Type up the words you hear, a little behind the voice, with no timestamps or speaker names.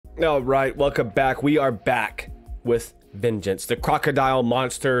All right, welcome back. We are back with vengeance. The crocodile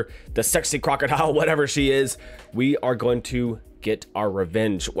monster, the sexy crocodile, whatever she is. We are going to get our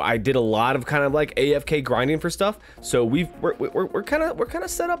revenge. I did a lot of kind of like AFK grinding for stuff, so we're kind of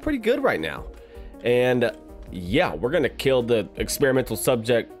set up pretty good right now. And yeah, we're gonna kill the experimental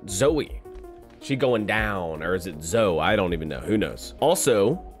subject Zoe. She going down, or is it Zoe? I don't even know. Who knows?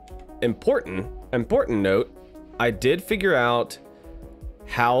 Also, important note. I did figure out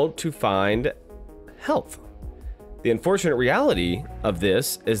how to find health. The unfortunate reality of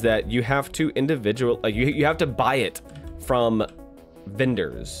this is that you have to you have to buy it from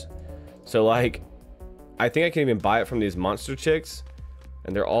vendors. So like, I think I can even buy it from these monster chicks,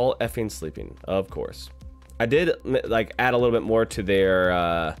 and they're all effing sleeping, of course. I did like add a little bit more to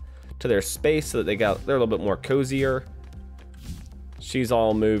their space so that they're a little bit more cozier. She's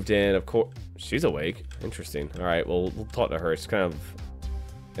all moved in, of course. She's awake. Interesting. All right, well, we'll talk to her. It's kind of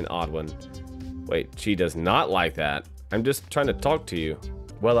an odd one. Wait, she does not like that. I'm just trying to talk to you.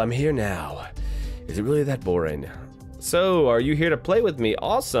 Well, I'm here now. Is it really that boring? So, are you here to play with me?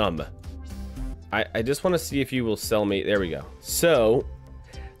 Awesome. I just want to see if you will sell me. There we go. So,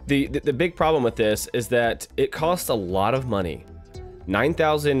 the big problem with this is that it costs a lot of money.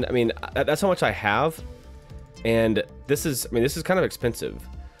 9,000. I mean, that's how much I have, and this is kind of expensive.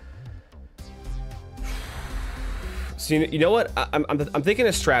 So you know what? I'm thinking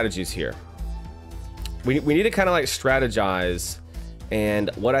of strategies here. We need to kind of like strategize,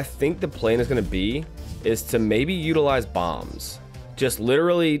 and what I think the plan is going to be is to maybe utilize bombs. Just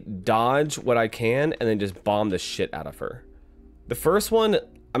literally dodge what I can and then just bomb the shit out of her. The first one,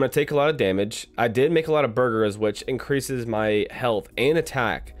 I'm going to take a lot of damage. I did make a lot of burgers, which increases my health and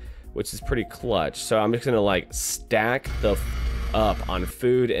attack, which is pretty clutch. So I'm just going to like stack the up on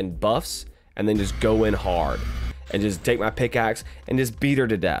food and buffs and then just go in hard. And just take my pickaxe and just beat her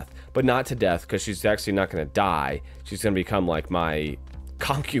to death. But not to death, because she's actually not going to die. She's going to become like my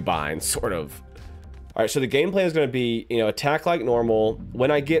concubine, sort of. All right, so the game plan is going to be, you know, attack like normal.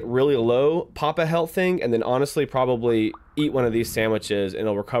 When I get really low, pop a health thing, and then honestly probably eat one of these sandwiches, and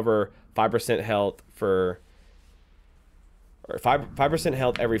it'll recover 5% health for... Or 5%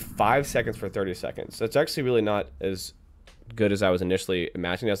 health every 5 seconds for 30 seconds. So it's actually really not as good as I was initially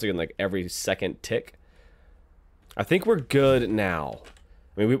imagining. I was thinking like every second tick. I think we're good now.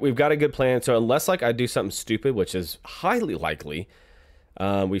 I mean, we've got a good plan. So unless like I do something stupid, which is highly likely,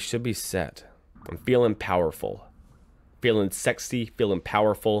 we should be set. I'm feeling powerful, feeling sexy, feeling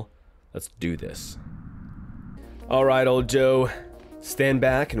powerful. Let's do this. All right, old Joe, stand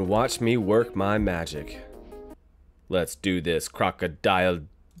back and watch me work my magic. Let's do this, crocodile.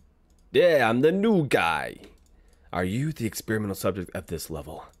 Yeah, I'm the new guy. Are you the experimental subject at this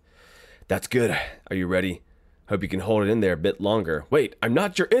level? That's good. Are you ready? Hope you can hold it in there a bit longer. Wait, I'm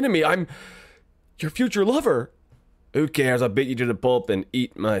not your enemy. I'm your future lover. Who cares? I'll beat you to the pulp and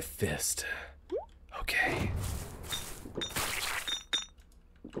eat my fist. Okay.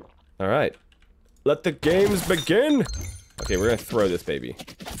 All right. Let the games begin. Okay, we're gonna throw this baby.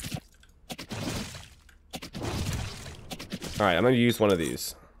 All right, I'm gonna use one of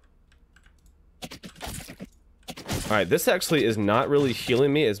these. All right, this actually is not really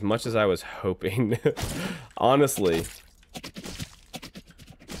healing me as much as I was hoping. Honestly.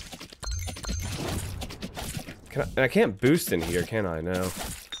 I can't boost in here, can I? No.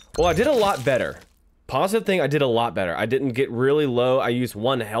 Well, I did a lot better. Positive thing, I did a lot better. I didn't get really low. I used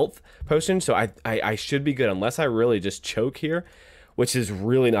 1 health potion, so I should be good. Unless I really just choke here, which is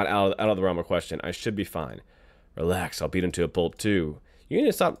really not out of the realm of question. I should be fine. Relax, I'll beat him to a pulp too. You need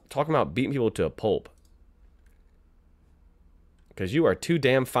to stop talking about beating people to a pulp. Because you are too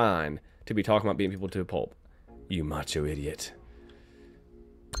damn fine to be talking about beating people to a pulp. You macho idiot.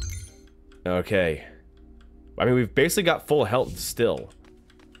 Okay. I mean, we've basically got full health still.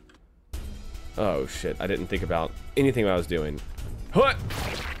 Oh, shit. I didn't think about anything I was doing. What?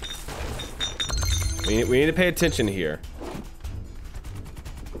 We need to pay attention here.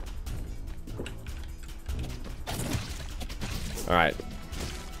 Alright.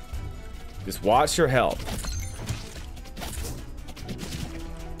 Just watch your health.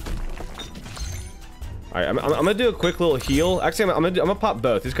 Alright, I'm gonna do a quick little heal. Actually, I'm gonna pop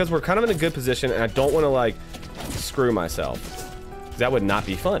both. Just because we're kind of in a good position and I don't want to, like, screw myself. That would not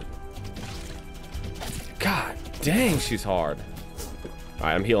be fun. God dang, she's hard.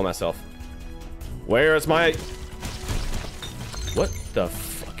 Alright, I'm healing myself. Where is my... What the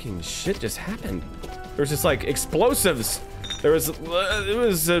fucking shit just happened? There was just, like, explosives. There was... It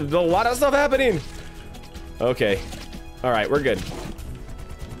was a lot of stuff happening. Okay. Alright, we're good.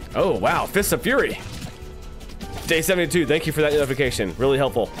 Oh, wow. Fists of Fury. Day 72. Thank you for that notification. Really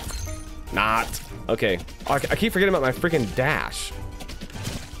helpful. Not. Okay. I keep forgetting about my freaking dash.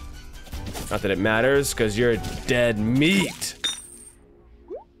 Not that it matters, because you're dead meat.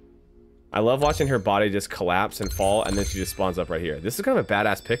 I love watching her body just collapse and fall, and then she just spawns up right here. This is kind of a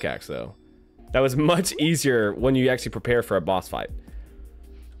badass pickaxe, though. That was much easier when you actually prepare for a boss fight.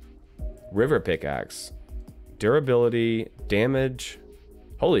 River pickaxe. Durability, damage.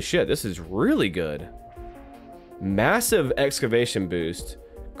 Holy shit, this is really good. Massive excavation boost.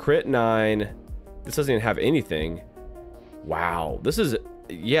 Crit 9. This doesn't even have anything. Wow, this is...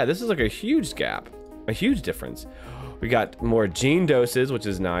 Yeah, this is like a huge gap. A huge difference. We got more gene doses, which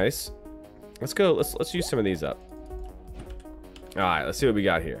is nice. Let's go, let's use some of these up. Alright, let's see what we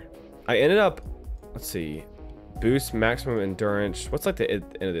got here. I ended up, let's see. Boost maximum endurance. What's like the end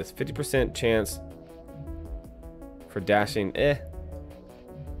of this? 50% chance for dashing.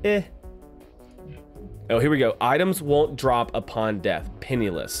 Oh, here we go. Items won't drop upon death.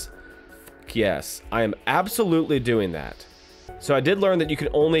 Penniless. Yes, I am absolutely doing that. So I did learn that you can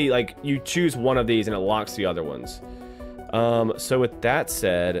only, like, you choose one of these and it locks the other ones. So with that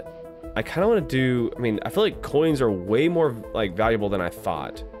said, I kind of want to do, I mean, I feel like coins are way more, like, valuable than I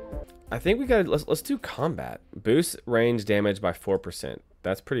thought. I think we gotta, let's do combat. Boost range damage by 4%.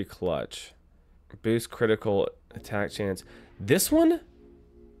 That's pretty clutch. Boost critical attack chance. This one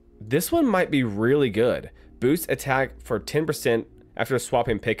might be really good. Boost attack for 10% after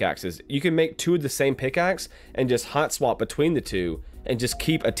swapping pickaxes. You can make 2 of the same pickaxe and just hot swap between the 2 and just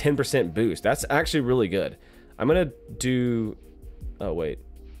keep a 10% boost. That's actually really good. I'm gonna do, oh wait,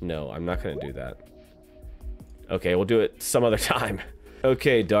 no, I'm not gonna do that. Okay, we'll do it some other time.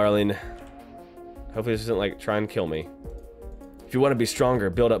 Okay, darling. Hopefully this isn't like try and kill me. If you want to be stronger,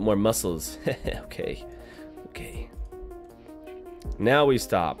 build up more muscles. Okay. Okay. Now we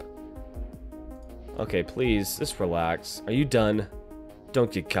stop. Okay, please, just relax. Are you done?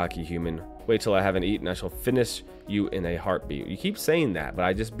 Don't get cocky, human. Wait till I haven't eaten. I shall finish you in a heartbeat. You keep saying that, but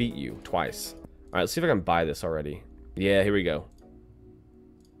I just beat you twice. All right, let's see if I can buy this already. Yeah, here we go.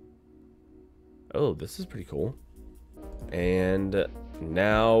 Oh, this is pretty cool. And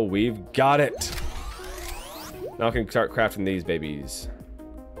now we've got it. Now I can start crafting these babies.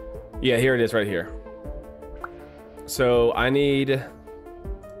 Yeah, here it is right here. So we need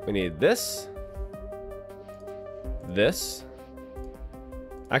this. This.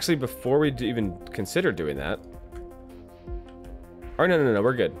 Actually, before we even consider doing that. Oh, no,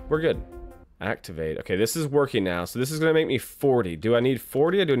 we're good. We're good. Activate. Okay, this is working now. So this is gonna make me 40. Do I need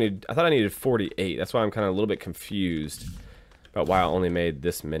 40 or do I need, I thought I needed 48. That's why I'm kind of a little bit confused about why I only made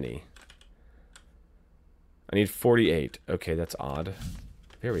this many. I need 48. Okay, that's odd.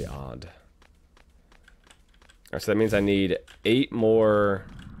 Very odd. Alright, so that means I need 8 more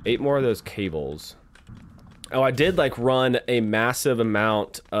of those cables. Oh, I did like run a massive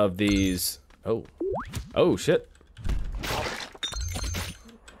amount of these. Oh shit.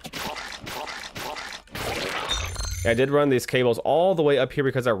 I did run these cables all the way up here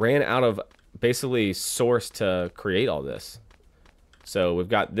because I ran out of basically source to create all this. So we've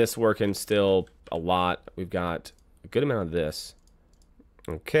got this working still a lot. We've got a good amount of this.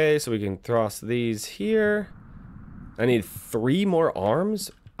 Okay, so we can toss these here. I need 3 more arms.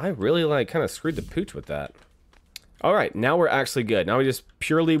 I really like kind of screwed the pooch with that. All right, now we're actually good. Now we just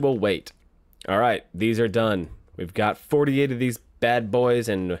purely will wait. All right, these are done. We've got 48 of these bad boys,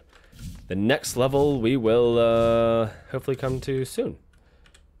 and the next level we will hopefully come to soon.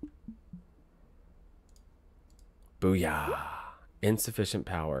 Booyah. Insufficient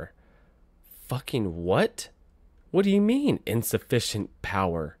power. Fucking what? What do you mean, insufficient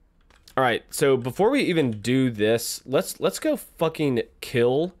power? All right, so before we even do this, let's go fucking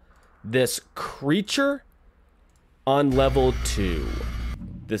kill this creature on level 2.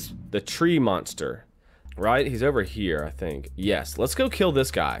 The tree monster. Right? He's over here, I think. Yes, let's go kill this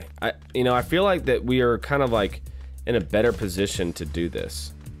guy. I feel like that we are kind of like in a better position to do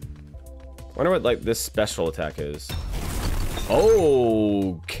this. I wonder what like this special attack is.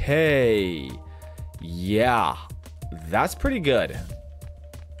 Okay. Yeah. That's pretty good.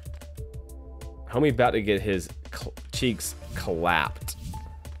 Homie about to get his cheeks clapped.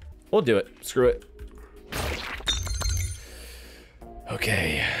 We'll do it. Screw it.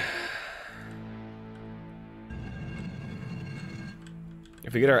 Okay.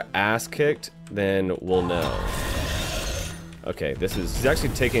 If we get our ass kicked, then we'll know. Okay, he's actually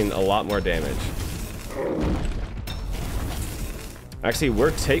taking a lot more damage. Actually,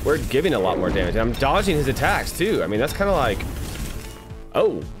 we're giving a lot more damage. I'm dodging his attacks too. I mean, that's kind of like,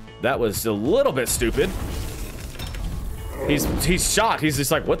 oh, that was a little bit stupid. He's shocked. He's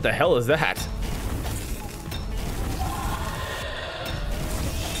just like, what the hell is that?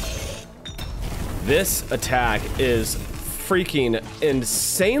 This attack is freaking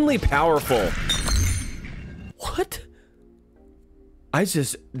insanely powerful. What? I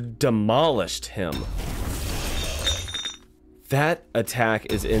just demolished him. That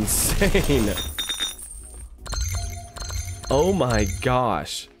attack is insane. Oh my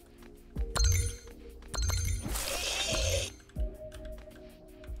gosh.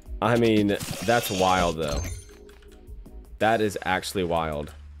 I mean, that's wild though. That is actually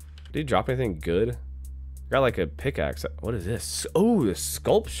wild. Did he drop anything good? Got like a pickaxe. What is this? Oh, the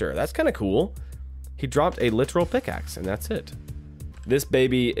sculpture. That's kind of cool. He dropped a literal pickaxe and that's it. This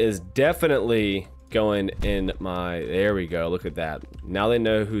baby is definitely going in my... There we go. Look at that. Now they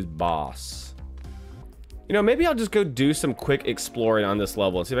know who's boss. You know, maybe I'll just go do some quick exploring on this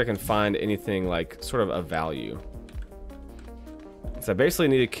level and see if I can find anything like sort of of value. So I basically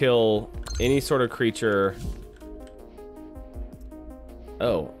need to kill any sort of creature.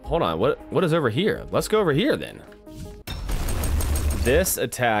 Oh, hold on. What is over here? Let's go over here then. This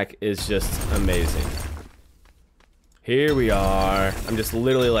attack is just amazing. Here we are. I'm just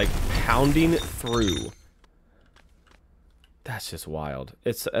literally like pounding through. That's just wild.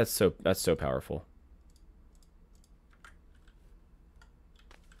 That's so powerful.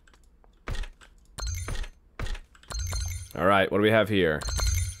 All right, what do we have here?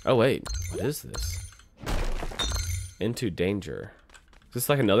 Oh wait, what is this? Into danger. Is this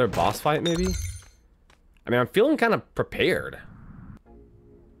like another boss fight maybe? I mean, I'm feeling kind of prepared.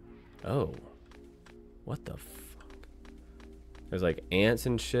 Oh. What the fuck? There's like ants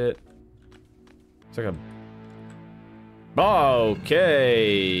and shit. It's like a...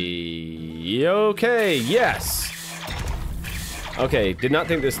 Okay. Okay, yes. Okay, did not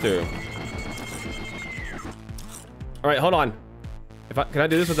think this through. All right, hold on. Can I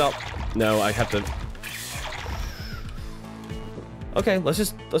do this without... No, I have to... Okay, let's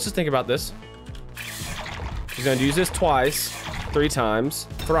just think about this. She's gonna use this twice, 3 times,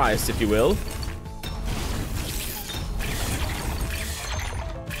 thrice, if you will.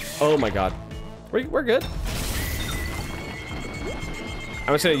 Oh my god, we're good.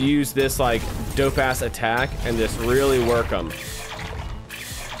 I'm just gonna use this like dope ass attack and just really work them.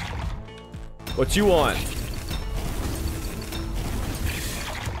 What you want?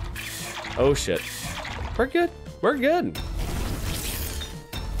 Oh shit, we're good. We're good.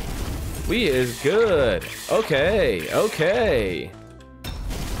 We is good. Okay, okay.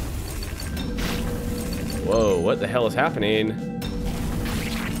 Whoa, what the hell is happening?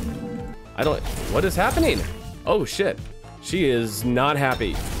 What is happening? Oh shit. She is not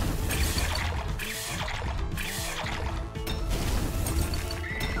happy.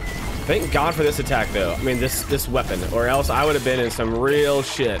 Thank God for this attack though. I mean, this weapon, or else I would have been in some real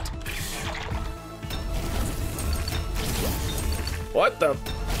shit. What the?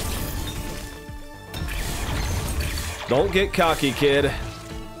 Don't get cocky, kid.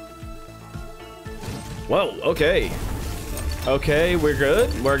 Whoa, okay. Okay, we're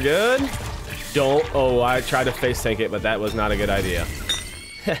good. We're good. Don't. Oh, I tried to face tank it, but that was not a good idea.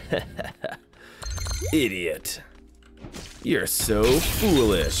 Idiot. You're so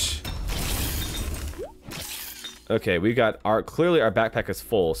foolish. Okay, we got clearly our backpack is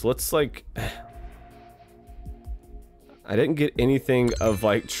full, so let's like... I didn't get anything of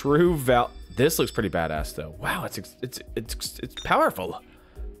like true val... This looks pretty badass though. Wow, it's powerful.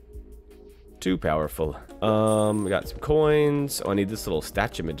 Too powerful. We got some coins. Oh, I need this little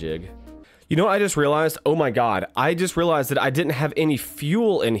statue majig. You know what I just realized? Oh my god, I just realized that I didn't have any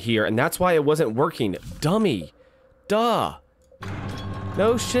fuel in here and that's why it wasn't working. Dummy. Duh.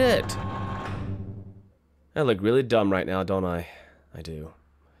 No shit. I look really dumb right now, don't I? I do.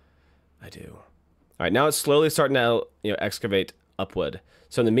 I do. All right, now it's slowly starting to, you know, excavate upward.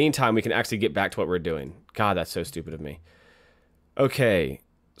 So in the meantime, we can actually get back to what we're doing. God, that's so stupid of me. Okay,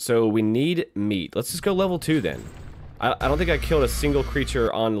 so we need meat. Let's just go level 2 then. I don't think I killed a single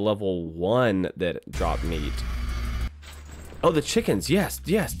creature on level 1 that dropped meat. Oh, the chickens. Yes,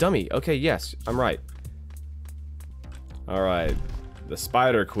 yes, dummy. Okay, yes, I'm right. All right, the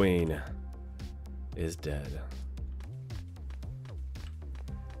Spider Queen is dead.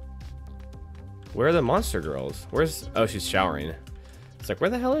 Where are the monster girls? Where's... Oh, she's showering. It's like, where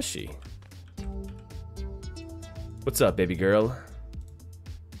the hell is she? What's up, baby girl?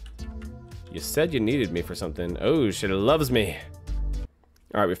 You said you needed me for something. Oh, she loves me.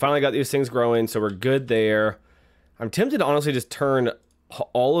 All right, we finally got these things growing, so we're good there. I'm tempted to honestly just turn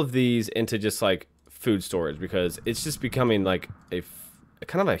all of these into just like food storage because it's just becoming like a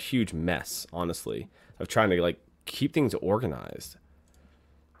kind of a huge mess, honestly, of trying to like keep things organized.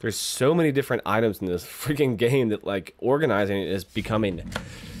 There's so many different items in this freaking game that like organizing it is becoming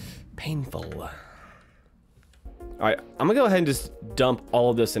painful. All right, I'm gonna go ahead and just dump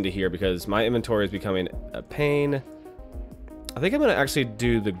all of this into here because my inventory is becoming a pain. I think I'm gonna actually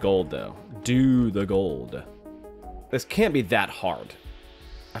do the gold though. Do the gold. This can't be that hard.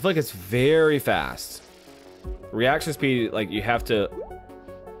 I feel like it's very fast. Reaction speed, like you have to...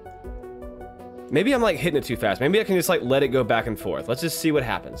 Maybe I'm like hitting it too fast. Maybe I can just like let it go back and forth. Let's just see what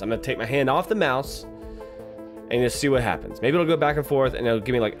happens. I'm gonna take my hand off the mouse and just see what happens. Maybe it'll go back and forth and it'll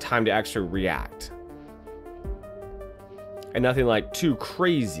give me like time to actually react. And nothing like too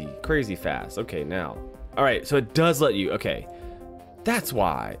crazy fast. Okay, now. All right, so it does let you, okay. That's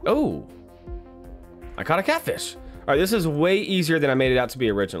why. Oh, I caught a catfish. All right, this is way easier than I made it out to be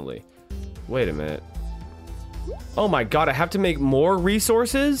originally. Wait a minute. Oh my God, I have to make more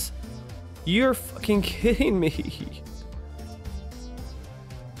resources? You're fucking kidding me.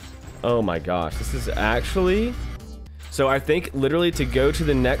 Oh my gosh, this is actually... So I think literally to go to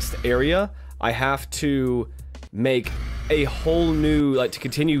the next area, I have to make a whole new, like to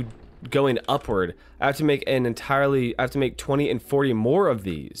continue going upward, I have to make an entirely, I have to make 20 and 40 more of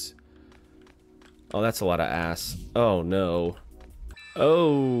these. Oh, that's a lot of ass. Oh no.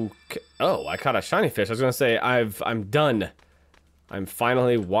 Oh, I caught a shiny fish. I was gonna say, I'm done. I'm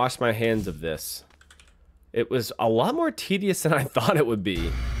finally washed my hands of this. It was a lot more tedious than I thought it would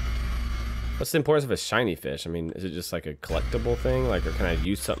be. What's the importance of a shiny fish? I mean, is it just like a collectible thing? Like, or can I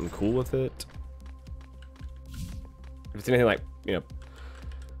use something cool with it? If it's anything like, you know,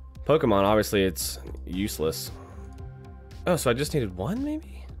 Pokemon, obviously it's useless. Oh, so I just needed one,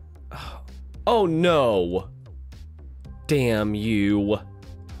 maybe? Oh no. Damn you. All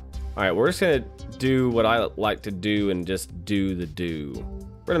right, we're just gonna do what I like to do and just do the do.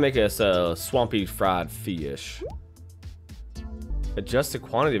 We're gonna make us a swampy fried fish. Adjust the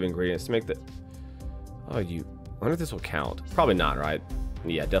quantity of ingredients to make the... Oh, I wonder if this will count. Probably not, right?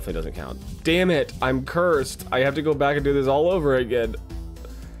 Yeah, definitely doesn't count. Damn it, I'm cursed. I have to go back and do this all over again.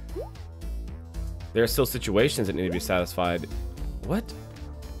 There are still situations that need to be satisfied. What?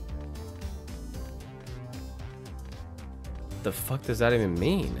 The fuck does that even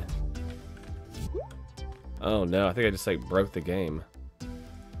mean? Oh no, I think I just like broke the game.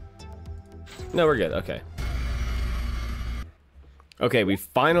 No, we're good, okay. Okay, we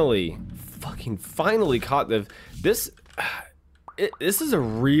finally, fucking finally caught the, this is a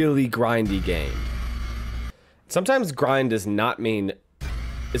really grindy game. Sometimes grind does not mean,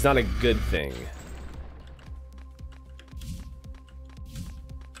 it's not a good thing.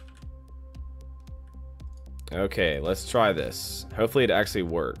 Okay, let's try this. Hopefully it actually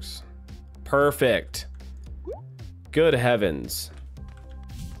works. Perfect. Good heavens.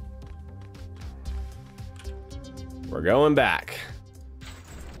 We're going back.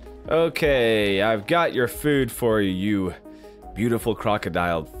 Okay, I've got your food for you, you beautiful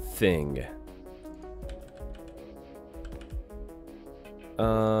crocodile thing.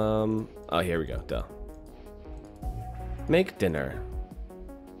 Oh, here we go, duh. Make dinner.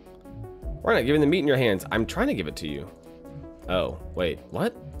 Why not giving the meat in your hands? I'm trying to give it to you. Oh, wait,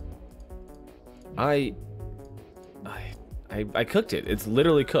 what? I cooked it. It's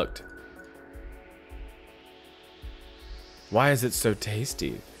literally cooked. Why is it so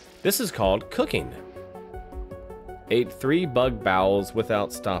tasty? This is called cooking. Ate 3 bug bowels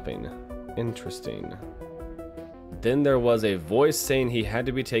without stopping. Interesting. Then there was a voice saying he had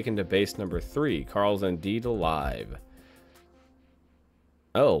to be taken to base number 3. Carl's indeed alive.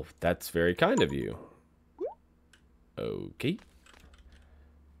 Oh, that's very kind of you. Okay.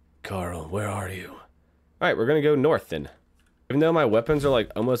 Carl, where are you? Alright, we're gonna go north then. Even though my weapons are like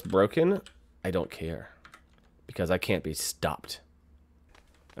almost broken, I don't care. Because I can't be stopped.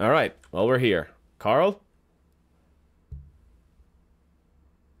 Alright, well we're here. Carl?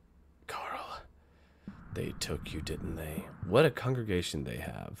 Carl. They took you, didn't they? What a congregation they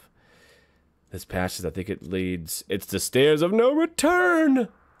have. This passage, I think it leads... It's the stairs of no return!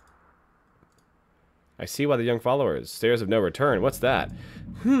 I see why the young followers. Stairs of no return. What's that?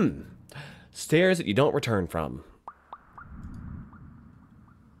 Stairs that you don't return from.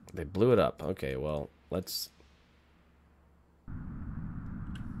 They blew it up. Okay, well, let's...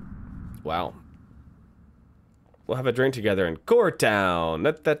 Wow. We'll have a drink together in Core Town.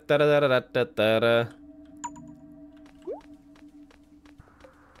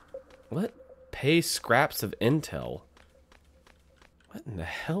 What? Pay scraps of intel. What in the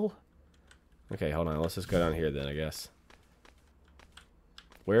hell? Okay, hold on. Let's just go down here then, I guess.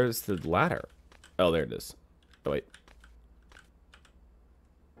 Where's the ladder? Oh, there it is. Oh, wait.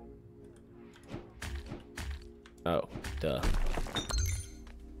 Oh, duh.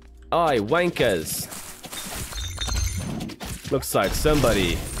 Aye, wankers. Looks like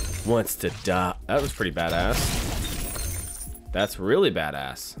somebody wants to die. That was pretty badass. That's really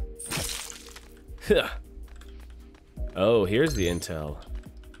badass. Oh, here's the intel.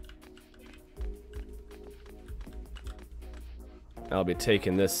 I'll be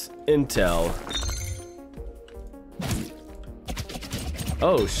taking this intel.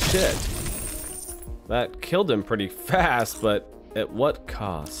 Oh shit. That killed him pretty fast, but at what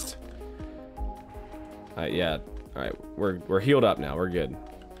cost? Yeah. All right, we're healed up now. We're good.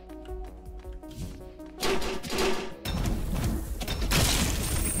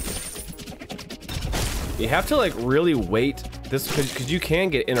 You have to like really wait this because you can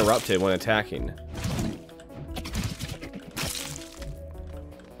get interrupted when attacking.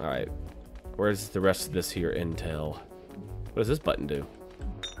 All right, where's the rest of this here intel? What does this button do?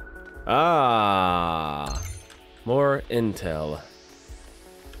 Ah, more intel.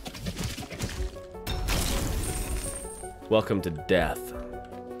 Welcome to death.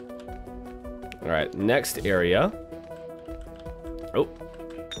 All right, next area. Oh.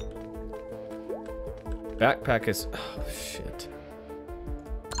 Backpack is, oh shit.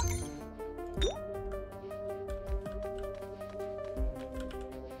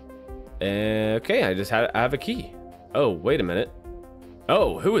 Okay, I have a key. Oh, wait a minute.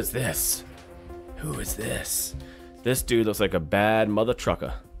 Oh, who is this? Who is this? This dude looks like a bad mother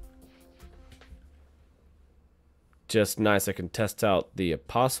trucker. Just nice, I can test out the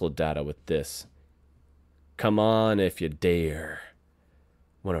apostle data with this. Come on if you dare.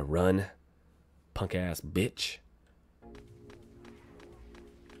 Wanna run? Punk ass bitch.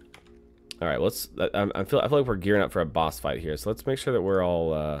 All right, I feel like we're gearing up for a boss fight here, so let's make sure that we're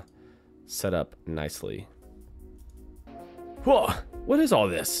all set up nicely. Whoa! What is all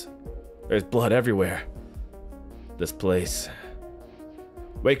this? There's blood everywhere. This place.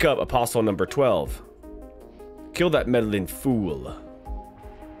 Wake up, Apostle number 12. Kill that meddling fool.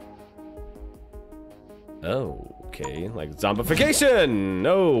 Oh, okay, like zombification.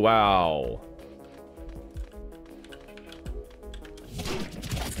 Oh, wow.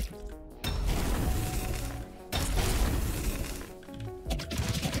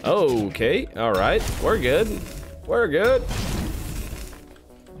 Okay, all right, we're good. We're good.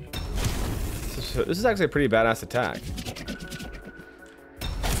 This is actually a pretty badass attack.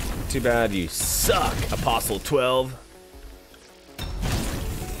 Too bad you suck, Apostle 12.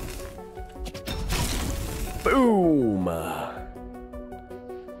 Boom.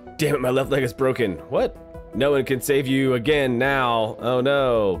 Damn it, my left leg is broken. What? No one can save you again now. Oh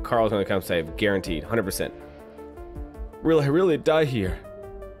no, Carl's gonna come save, guaranteed, 100%. Will I really die here?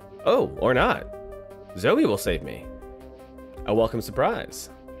 Oh, or not. Zoe will save me. A welcome surprise.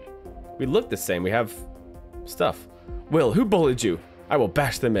 We look the same, we have stuff. Will, who bullied you? I will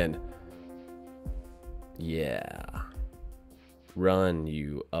bash them in. Yeah. Run,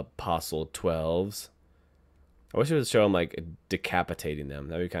 you Apostle 12s. I wish it would show them like decapitating them.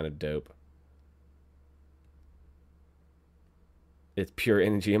 That'd be kind of dope. It's pure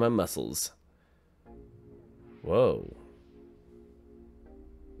energy in my muscles. Whoa.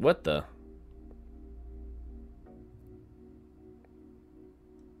 What the?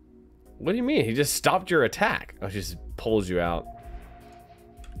 What do you mean? He just stopped your attack. Oh, he just pulls you out.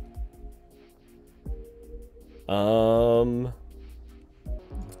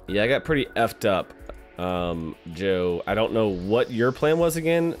 Yeah, I got pretty effed up, Joe. I don't know what your plan was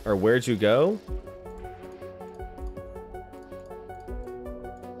again, or where'd you go?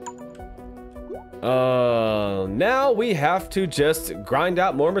 Now we have to just grind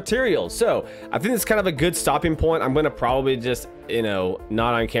out more materials. So I think it's kind of a good stopping point. I'm gonna probably just, you know,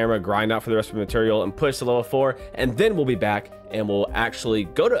 not on camera, grind out for the rest of the material and push to level 4, and then we'll be back and we'll actually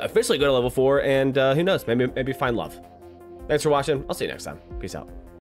officially go to level 4, and who knows, maybe find love. Thanks for watching. I'll see you next time. Peace out.